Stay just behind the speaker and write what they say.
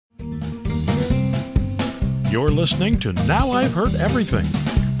You're listening to Now I've Heard Everything,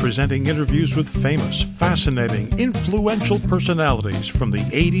 presenting interviews with famous, fascinating, influential personalities from the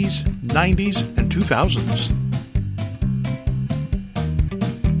 80s, 90s, and 2000s.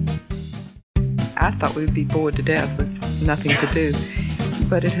 I thought we'd be bored to death with nothing to do,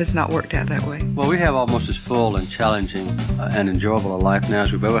 but it has not worked out that way. Well, we have almost as full and challenging and enjoyable a life now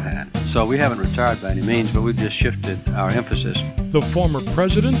as we've ever had. So we haven't retired by any means, but we've just shifted our emphasis. The former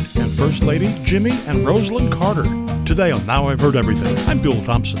President and First Lady, Jimmy and Rosalind Carter. Today on Now I've Heard Everything, I'm Bill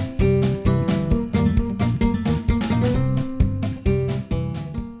Thompson.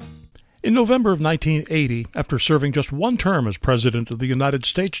 In November of 1980, after serving just one term as President of the United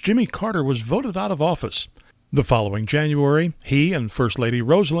States, Jimmy Carter was voted out of office. The following January, he and First Lady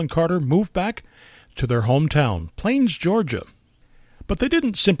Rosalind Carter moved back to their hometown, Plains, Georgia. But they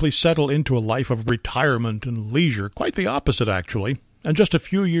didn't simply settle into a life of retirement and leisure, quite the opposite, actually. And just a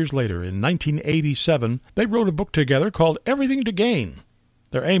few years later, in 1987, they wrote a book together called Everything to Gain.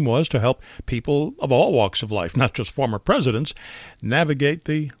 Their aim was to help people of all walks of life, not just former presidents, navigate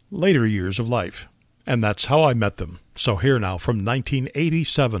the later years of life. And that's how I met them. So here now, from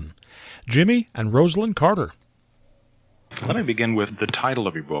 1987, Jimmy and Rosalind Carter. Let me begin with the title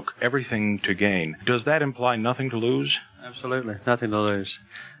of your book, Everything to Gain. Does that imply nothing to lose? Absolutely, nothing to lose.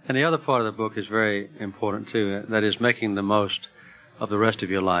 And the other part of the book is very important, too. That is making the most of the rest of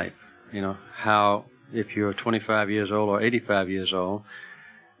your life. You know, how, if you're 25 years old or 85 years old,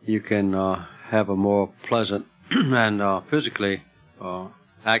 you can have a more pleasant and physically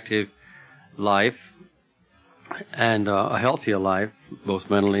active life and a healthier life, both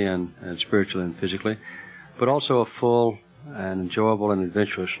mentally and spiritually and physically, but also a full and enjoyable and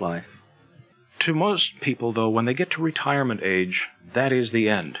adventurous life. To most people, though, when they get to retirement age, that is the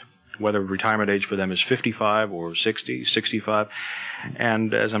end. Whether retirement age for them is 55 or 60, 65.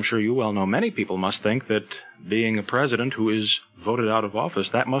 And as I'm sure you well know, many people must think that being a president who is voted out of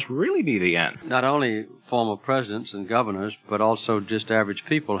office, that must really be the end. Not only former presidents and governors, but also just average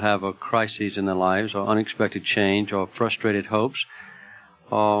people have a crises in their lives, or unexpected change, or frustrated hopes,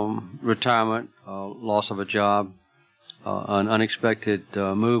 retirement, loss of a job, an unexpected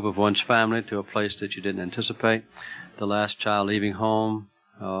move of one's family to a place that you didn't anticipate, the last child leaving home,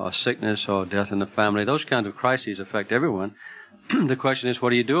 a sickness or death in the family. Those kinds of crises affect everyone. The question is,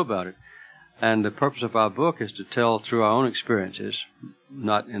 what do you do about it? And the purpose of our book is to tell through our own experiences,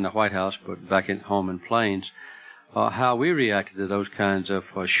 not in the White House, but back at home in Plains, how we reacted to those kinds of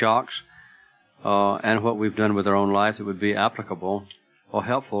shocks and what we've done with our own life that would be applicable or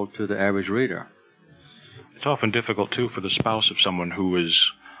helpful to the average reader. It's often difficult, too, for the spouse of someone who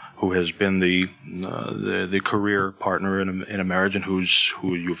has been the career partner in a marriage and who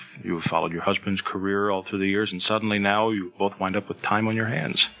you've followed your husband's career all through the years, and suddenly now you both wind up with time on your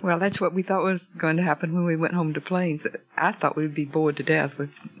hands. Well, that's what we thought was going to happen when we went home to Plains. I thought we'd be bored to death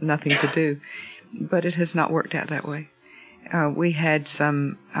with nothing to do, but it has not worked out that way. We had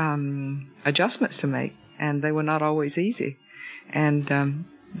some adjustments to make, and they were not always easy. And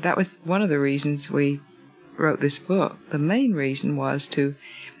that was one of the reasons we wrote this book. The main reason was to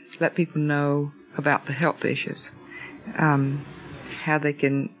let people know about the health issues, how they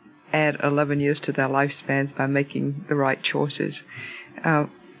can add 11 years to their lifespans by making the right choices,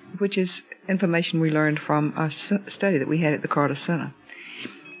 which is information we learned from a study that we had at the Carter Center.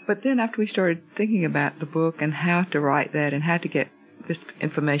 But then after we started thinking about the book and how to write that and how to get this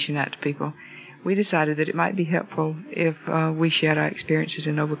information out to people, we decided that it might be helpful if we shared our experiences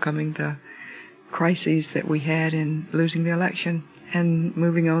in overcoming the crises that we had in losing the election and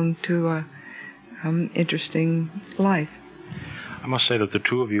moving on to an interesting life. I must say that the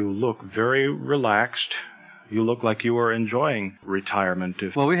two of you look very relaxed. You look like you are enjoying retirement.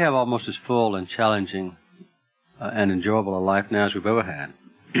 Well, we have almost as full and challenging and enjoyable a life now as we've ever had.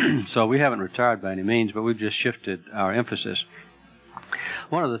 So we haven't retired by any means, but we've just shifted our emphasis.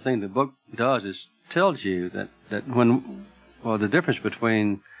 One of the things the book does is tells you that the difference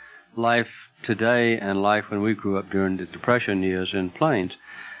between life today and life when we grew up during the Depression years in Plains.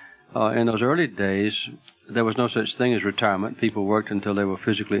 In those early days, there was no such thing as retirement. People worked until they were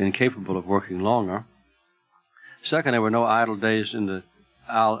physically incapable of working longer. Second, there were no idle days in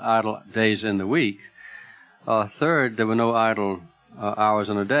the week. Third, there were no idle hours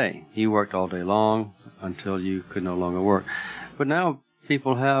in a day. You worked all day long until you could no longer work. But now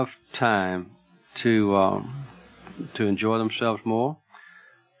people have time to enjoy themselves more,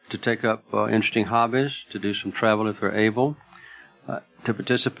 to take up interesting hobbies, to do some travel if they're able, to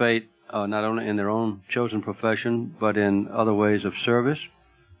participate not only in their own chosen profession, but in other ways of service.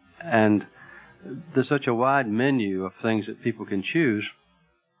 And there's such a wide menu of things that people can choose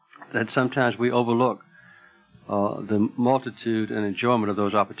that sometimes we overlook the multitude and enjoyment of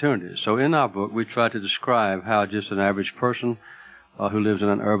those opportunities. So in our book, we try to describe how just an average person who lives in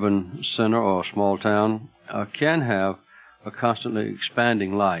an urban center or a small town can have a constantly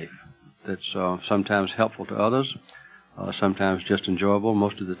expanding life that's sometimes helpful to others, sometimes just enjoyable,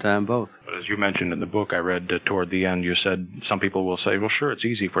 most of the time both. But as you mentioned in the book, I read toward the end, you said some people will say, well, sure, it's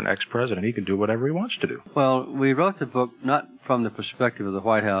easy for an ex-president. He can do whatever he wants to do. Well, we wrote the book not from the perspective of the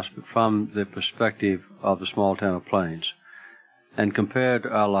White House, but from the perspective of the small town of Plains, and compared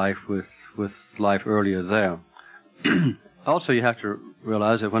our life with life earlier there. Also, you have to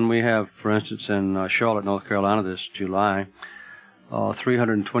realize that when we have, for instance, in Charlotte, North Carolina this July,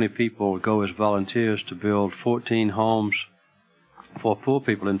 320 people go as volunteers to build 14 homes for poor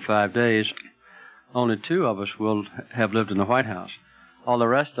people in 5 days. Only 2 of us will have lived in the White House. All the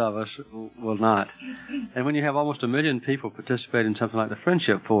rest of us will not. And when you have almost 1 million people participate in something like the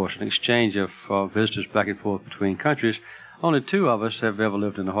Friendship Force, an exchange of visitors back and forth between countries, only 2 of us have ever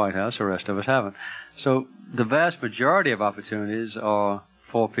lived in the White House. The rest of us haven't. So the vast majority of opportunities are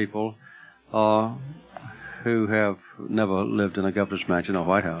for people who have never lived in a governor's mansion or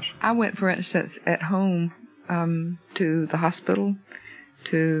White House. I went, for instance, at home to the hospital,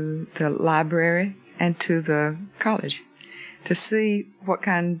 to the library, and to the college to see what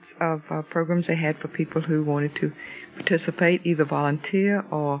kinds of programs they had for people who wanted to participate, either volunteer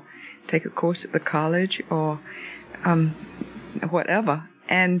or take a course at the college or whatever,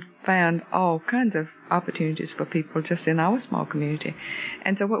 and found all kinds of opportunities for people just in our small community.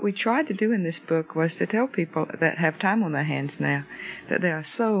 And so what we tried to do in this book was to tell people that have time on their hands now that there are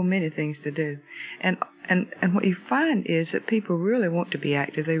so many things to do. And what you find is that people really want to be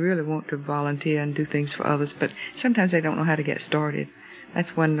active. They really want to volunteer and do things for others, but sometimes they don't know how to get started.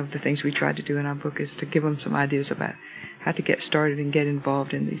 That's one of the things we tried to do in our book, is to give them some ideas about how to get started and get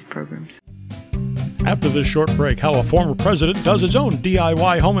involved in these programs. After this short break, how a former president does his own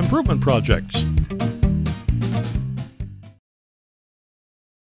DIY home improvement projects.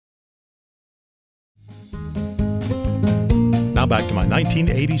 Now back to my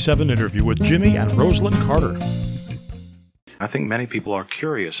 1987 interview with Jimmy and Rosalind Carter. I think many people are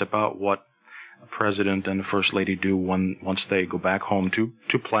curious about what a president and the First Lady do once they go back home to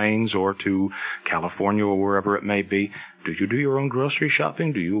Plains or to California or wherever it may be. Do you do your own grocery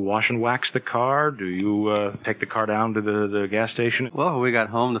shopping? Do you wash and wax the car? Do you take the car down to the gas station? Well, when we got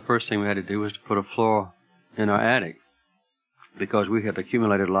home, the first thing we had to do was to put a floor in our attic because we had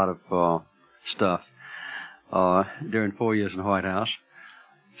accumulated a lot of stuff during 4 years in the White House.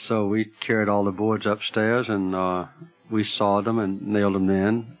 So we carried all the boards upstairs and we sawed them and nailed them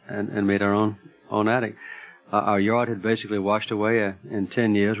in and made our own attic. Our yard had basically washed away in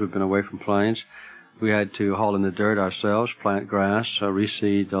 10 years. We've been away from Plains. We had to haul in the dirt ourselves, plant grass,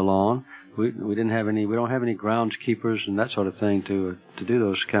 reseed the lawn. We don't have any groundskeepers and that sort of thing to do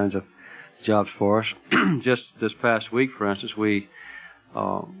those kinds of jobs for us. Just this past week, for instance, we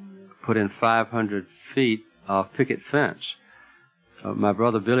put in 500 feet of picket fence. My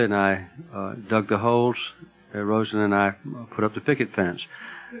brother Billy and I dug the holes. Rosalind and I put up the picket fence.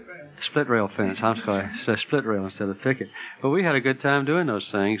 Split rail fence. I'm sorry, I said split rail instead of picket. But we had a good time doing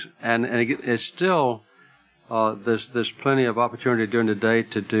those things, and it's still there's plenty of opportunity during the day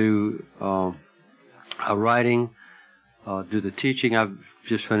to do writing, do the teaching. I've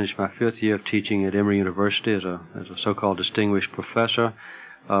just finished my 5th year of teaching at Emory University as a so-called distinguished professor.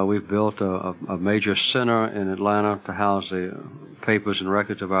 We've built a major center in Atlanta to house the papers and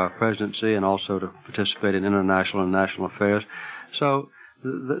records of our presidency and also to participate in international and national affairs. So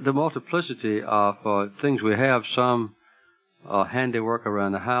the multiplicity of things we have, some handiwork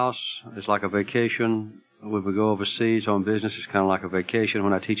around the house is like a vacation. When we go overseas on business, it's kind of like a vacation.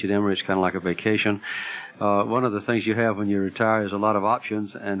 When I teach at Emory, it's kind of like a vacation. One of the things you have when you retire is a lot of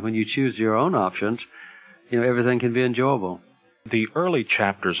options, and when you choose your own options, everything can be enjoyable. The early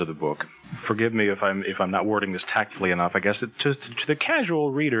chapters of the book, forgive me if I'm not wording this tactfully enough, I guess to the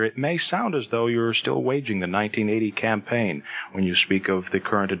casual reader it may sound as though you're still waging the 1980 campaign when you speak of the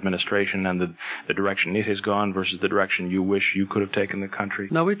current administration and the direction it has gone versus the direction you wish you could have taken the country.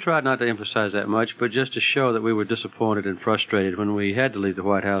 No, we tried not to emphasize that much, but just to show that we were disappointed and frustrated when we had to leave the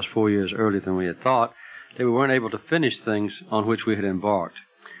White House 4 years earlier than we had thought, that we weren't able to finish things on which we had embarked.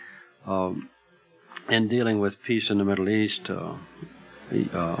 In dealing with peace in the Middle East,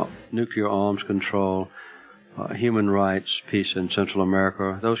 nuclear arms control, human rights, peace in Central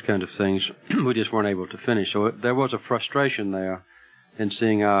America, those kind of things, we just weren't able to finish. So there was a frustration there in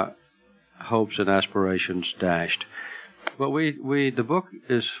seeing our hopes and aspirations dashed. But the book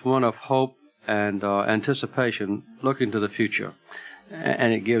is one of hope and anticipation, looking to the future.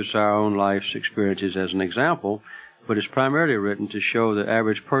 and it gives our own life's experiences as an example, but it's primarily written to show the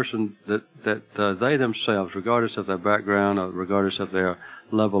average person that they themselves, regardless of their background or regardless of their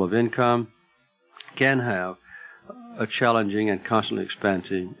level of income, can have a challenging and constantly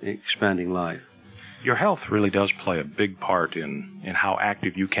expanding life. Your health really does play a big part in how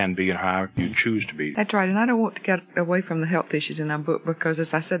active you can be and how you choose to be. That's right, and I don't want to get away from the health issues in our book because,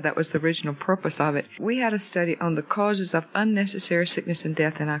 as I said, that was the original purpose of it. We had a study on the causes of unnecessary sickness and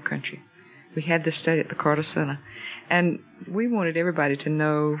death in our country. We had this study at the Carter Center, and we wanted everybody to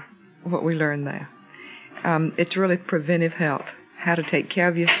know what we learned there. It's really preventive health, how to take care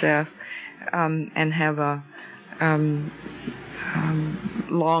of yourself and have a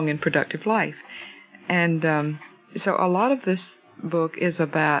long and productive life. And so a lot of this book is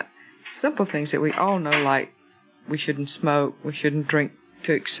about simple things that we all know, like we shouldn't smoke, we shouldn't drink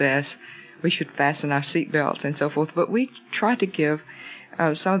to excess, we should fasten our seatbelts and so forth. But we try to give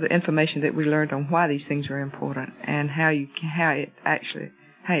some of the information that we learned on why these things are important and how it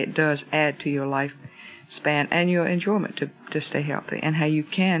does add to your lifespan and your enjoyment to stay healthy, and how you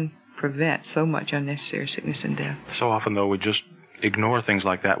can prevent so much unnecessary sickness and death. So often, though, we just ignore things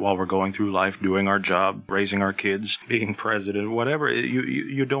like that while we're going through life, doing our job, raising our kids, being president, whatever.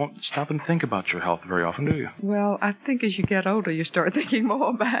 You don't stop and think about your health very often, do you? Well, I think as you get older, you start thinking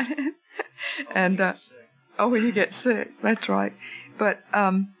more about it. And when you get sick, that's right. But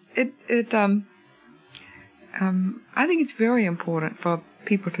I think it's very important for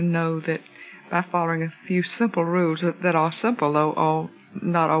people to know that by following a few simple rules that are simple, though all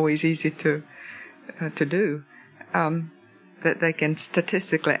not always easy to do, that they can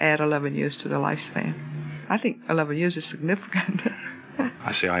statistically add 11 years to the lifespan. I think 11 years is significant.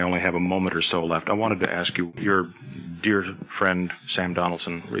 I see I only have a moment or so left. I wanted to ask you, your dear friend Sam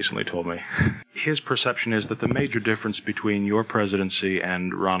Donaldson recently told me, his perception is that the major difference between your presidency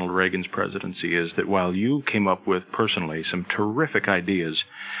and Ronald Reagan's presidency is that while you came up with, personally, some terrific ideas,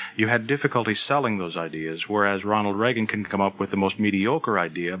 you had difficulty selling those ideas, whereas Ronald Reagan can come up with the most mediocre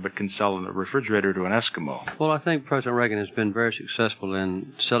idea but can sell a refrigerator to an Eskimo. Well, I think President Reagan has been very successful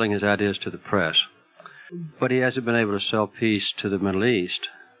in selling his ideas to the press, but he hasn't been able to sell peace to the Middle East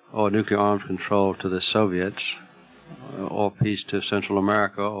or nuclear arms control to the Soviets, or peace to Central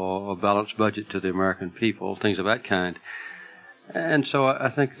America, or a balanced budget to the American people, things of that kind. And so I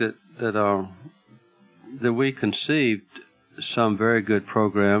think that we conceived some very good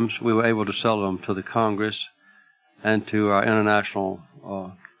programs. We were able to sell them to the Congress and to our international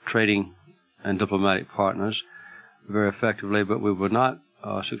trading and diplomatic partners very effectively, but we were not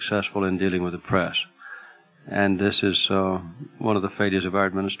successful in dealing with the press. And this is one of the failures of our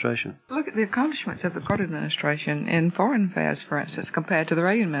administration. Look at the accomplishments of the Carter administration in foreign affairs, for instance, compared to the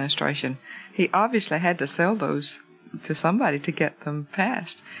Reagan administration. He obviously had to sell those to somebody to get them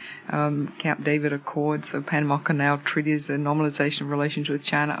passed. Camp David Accords, the Panama Canal treaties, the normalization of relations with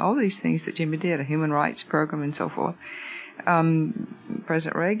China, all these things that Jimmy did, a human rights program and so forth.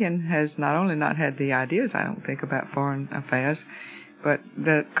 President Reagan has not only not had the ideas, I don't think, about foreign affairs, but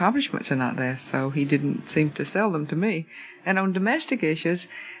the accomplishments are not there, so he didn't seem to sell them to me. And on domestic issues,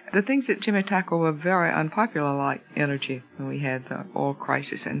 the things that Jimmy tackled were very unpopular, like energy, when we had the oil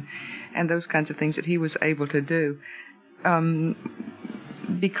crisis, and those kinds of things that he was able to do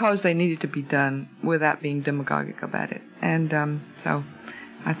because they needed to be done without being demagogic about it. And so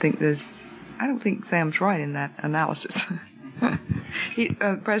I think I don't think Sam's right in that analysis.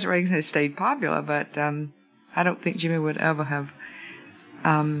 President Reagan has stayed popular, but I don't think Jimmy would ever have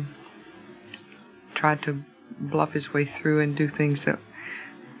tried to bluff his way through and do things that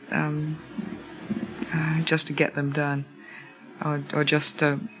just to get them done, or just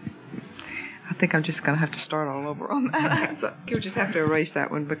to. I think I'm just going to have to start all over on that. So you'll just have to erase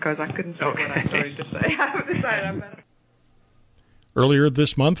that one because I couldn't say what I started to say. I've decided I'm better. Earlier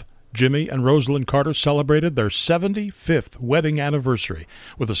this month, Jimmy and Rosalind Carter celebrated their 75th wedding anniversary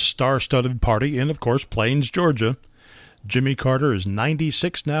with a star-studded party in, of course, Plains, Georgia. Jimmy Carter is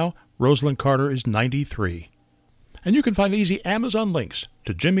 96 now. Rosalind Carter is 93. And you can find easy Amazon links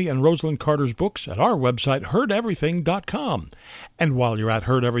to Jimmy and Rosalind Carter's books at our website, heardeverything.com. And while you're at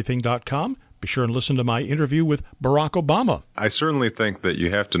heardeverything.com, be sure and listen to my interview with Barack Obama. I certainly think that you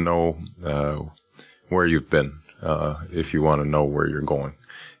have to know where you've been if you want to know where you're going.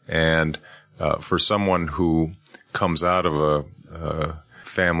 And for someone who comes out of a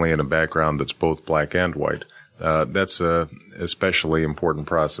family and a background that's both black and white, that's a especially important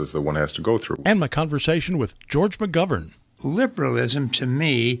process that one has to go through. And my conversation with George McGovern. Liberalism, to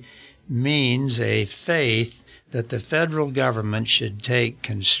me, means a faith that the federal government should take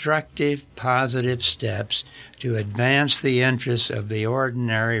constructive, positive steps to advance the interests of the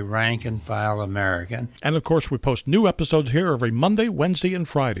ordinary rank-and-file American. And, of course, we post new episodes here every Monday, Wednesday, and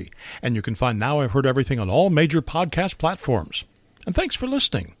Friday. And you can find Now I've Heard Everything on all major podcast platforms. And thanks for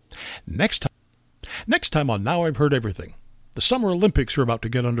listening. Next time on Now I've Heard Everything, the Summer Olympics are about to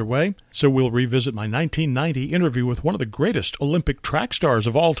get underway, so we'll revisit my 1990 interview with one of the greatest Olympic track stars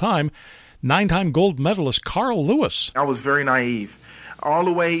of all time, 9-time gold medalist Carl Lewis. I was very naive. All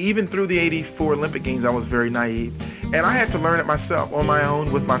the way, even through the 84 Olympic Games, I was very naive. And I had to learn it myself, on my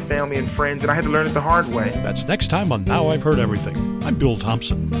own, with my family and friends, and I had to learn it the hard way. That's next time on Now I've Heard Everything. I'm Bill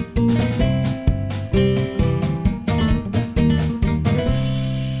Thompson.